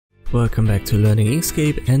Welcome back to Learning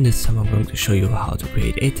Inkscape, and this time I'm going to show you how to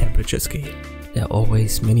create a temperature scale. There are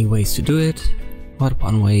always many ways to do it, but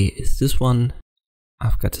one way is this one.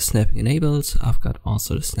 I've got the snapping enabled, I've got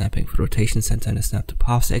also the snapping for the rotation center and the snap to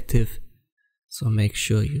paths active. So make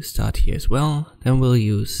sure you start here as well. Then we'll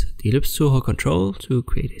use the ellipse tool hold control to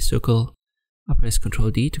create a circle. I'll press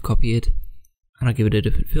Ctrl D to copy it, and I'll give it a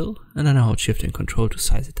different fill, and then I'll hold Shift and Control to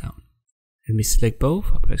size it down. Let me select both,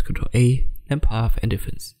 I'll press Ctrl A, then path and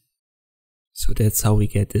difference. So that's how we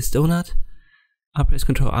get this donut. I'll press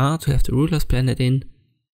Ctrl R to have the rulers blended in,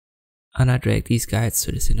 and I drag these guides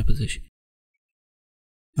to the center position.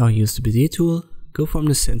 Now use the Bezier tool, go from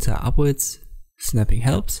the center upwards, snapping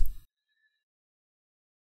helps.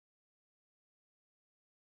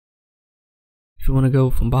 If you want to go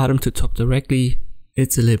from bottom to top directly,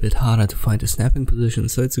 it's a little bit harder to find the snapping position,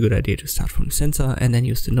 so it's a good idea to start from the center and then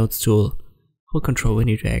use the nodes tool. Hold Ctrl when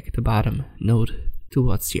you drag the bottom node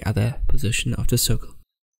towards the other position of the circle.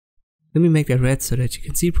 Let me make that red so that you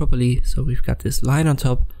can see properly. So we've got this line on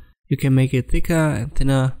top. You can make it thicker and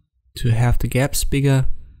thinner to have the gaps bigger.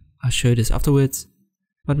 I'll show you this afterwards.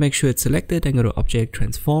 But make sure it's selected and go to Object,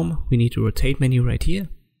 Transform. We need the Rotate menu right here.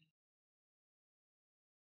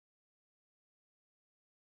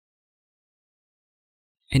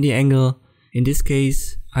 And the angle, in this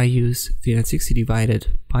case, I use 360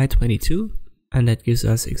 divided by 22. And that gives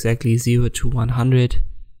us exactly 0 to 100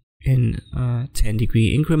 in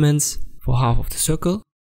 10-degree increments for half of the circle.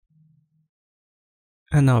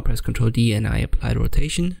 And now I press Ctrl D and I apply the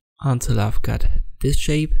rotation until I've got this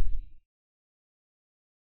shape.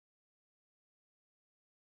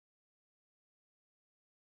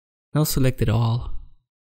 Now select it all,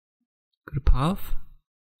 go to Path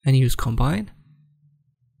and use Combine.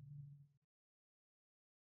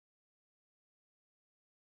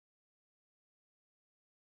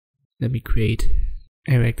 Let me create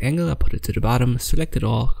a rectangle, I put it to the bottom, select it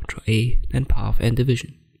all, Ctrl A, then Path and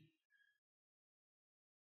Division.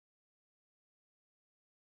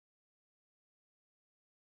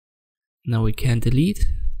 Now we can delete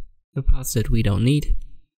the parts that we don't need,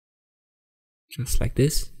 just like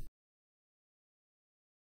this.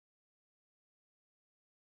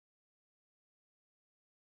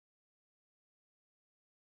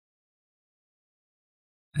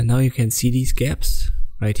 And now you can see these gaps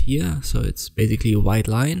right here, so it's basically a white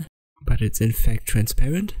line, but it's in fact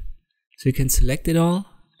transparent. So you can select it all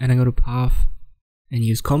and then go to Path and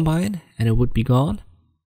use Combine and it would be gone.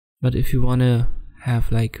 But if you want to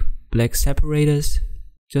have like black separators,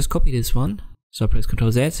 just copy this one. So I press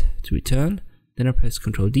Ctrl Z to return, then I press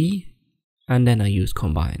Ctrl D and then I use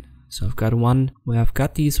Combine. So I've got one where I've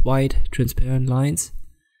got these white transparent lines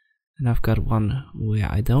and I've got one where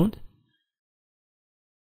I don't.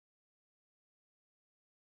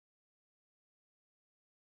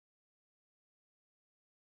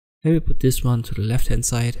 Let me put this one to the left hand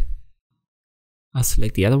side. I'll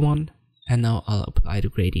select the other one and now I'll apply the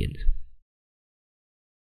gradient.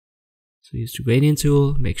 So use the gradient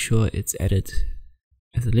tool, make sure it's added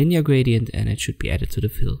as a linear gradient and it should be added to the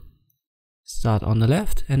fill. Start on the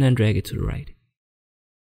left and then drag it to the right.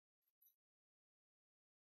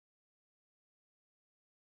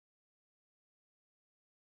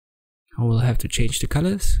 I will have to change the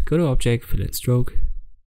colors. Go to Object, Fill and Stroke.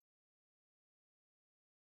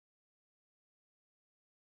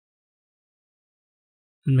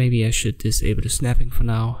 And maybe I should disable the snapping for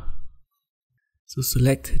now. So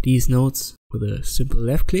select these nodes with a simple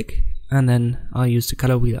left click and then I'll use the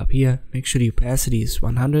color wheel up here. Make sure the opacity is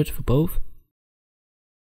 100 for both.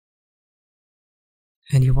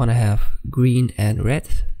 And you want to have green and red.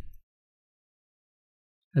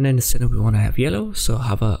 And in the center we want to have yellow, so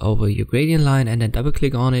hover over your gradient line and then double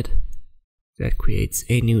click on it. That creates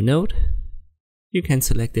a new node. You can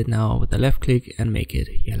select it now with the left click and make it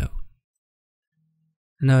yellow.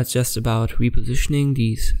 Now it's just about repositioning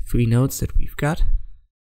these three nodes that we've got.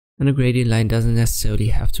 And the gradient line doesn't necessarily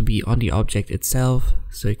have to be on the object itself,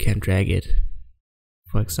 so you can drag it,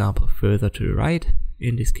 for example, further to the right.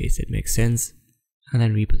 In this case it makes sense. And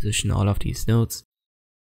then reposition all of these nodes.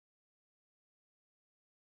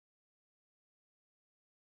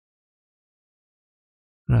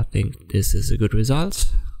 And I think this is a good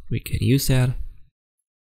result. We can use that.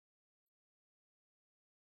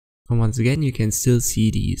 And once again, you can still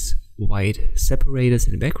see these white separators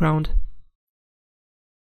in the background.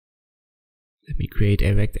 Let me create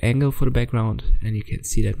a rectangle for the background and you can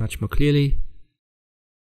see that much more clearly.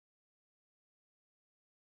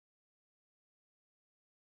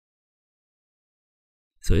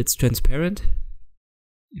 So it's transparent.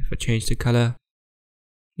 If I change the color,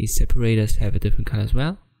 these separators have a different color as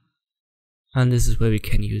well. And this is where we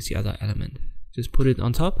can use the other element. Just put it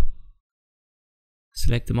on top,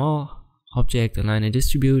 select them all, object, align and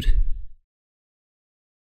distribute.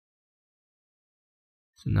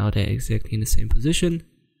 So now they're exactly in the same position.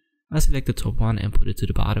 I select the top one and put it to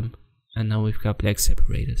the bottom, and now we've got black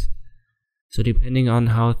separators. So depending on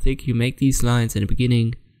how thick you make these lines in the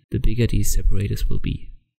beginning, the bigger these separators will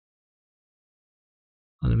be.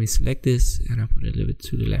 Now let me select this and I put it a little bit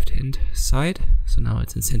to the left hand side, so now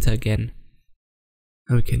it's in center again.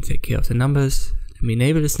 Now we can take care of the numbers. Let me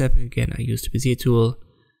enable the snapping again. I use the Bezier tool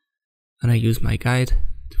and I use my guide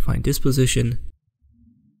to find this position.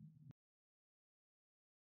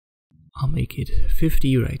 I'll make it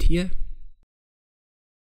 50 right here.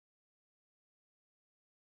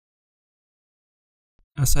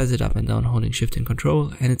 I size it up and down holding Shift and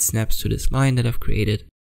Control, and it snaps to this line that I've created.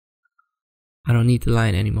 I don't need the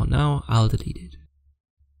line anymore now, I'll delete it.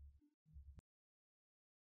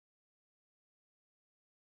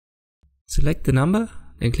 Select the number,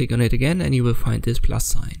 then click on it again and you will find this plus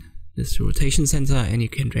sign. This is the rotation center, and you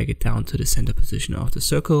can drag it down to the center position of the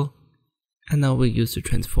circle. And now we'll use the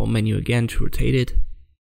transform menu again to rotate it.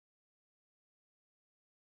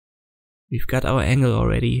 We've got our angle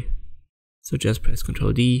already, so just press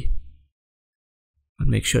Ctrl D, but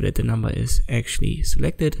make sure that the number is actually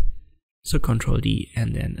selected. So Ctrl D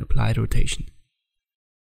and then apply the rotation.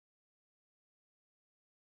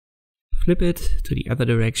 Flip it to the other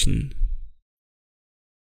direction.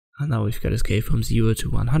 And now we've got a scale from 0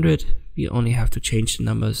 to 100. We only have to change the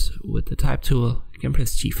numbers with the type tool. You can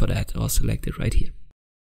press G for that or select it right here.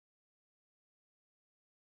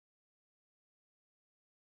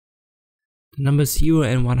 The numbers 0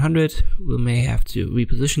 and 100, we may have to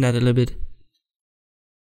reposition that a little bit.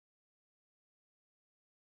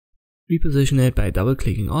 Reposition it by double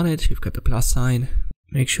clicking on it. You've got the plus sign.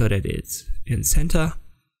 Make sure that it's in center,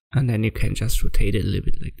 and then you can just rotate it a little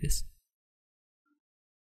bit like this.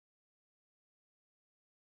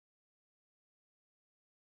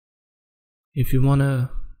 If you want to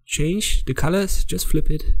change the colors, just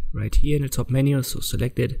flip it right here in the top menu, so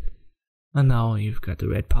select it. And now you've got the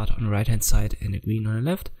red part on the right hand side and the green on the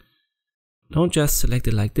left. Don't just select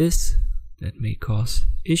it like this, that may cause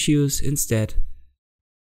issues. Instead,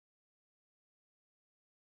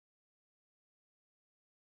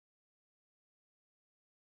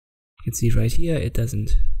 you can see right here it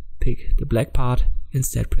doesn't pick the black part.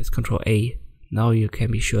 Instead, press Ctrl A. Now you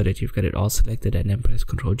can be sure that you've got it all selected, and then press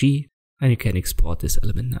Ctrl G. And you can export this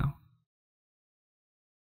element now.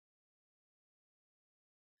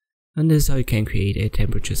 And this is how you can create a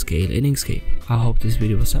temperature scale in Inkscape. I hope this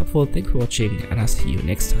video was helpful. Thanks for watching, and I'll see you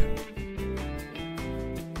next time.